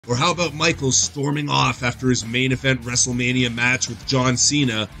Or how about Michaels storming off after his main event WrestleMania match with John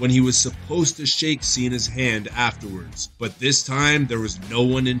Cena when he was supposed to shake Cena's hand afterwards. But this time, there was no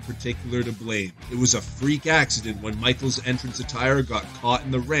one in particular to blame. It was a freak accident when Michaels' entrance attire got caught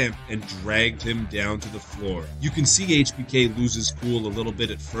in the ramp and dragged him down to the floor. You can see HBK lose his cool a little bit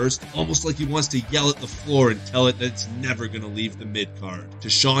at first, almost like he wants to yell at the floor and tell it that it's never going to leave the mid-card. To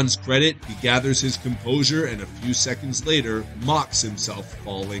Shawn's credit, he gathers his composure and a few seconds later, mocks himself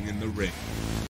falling in the ring.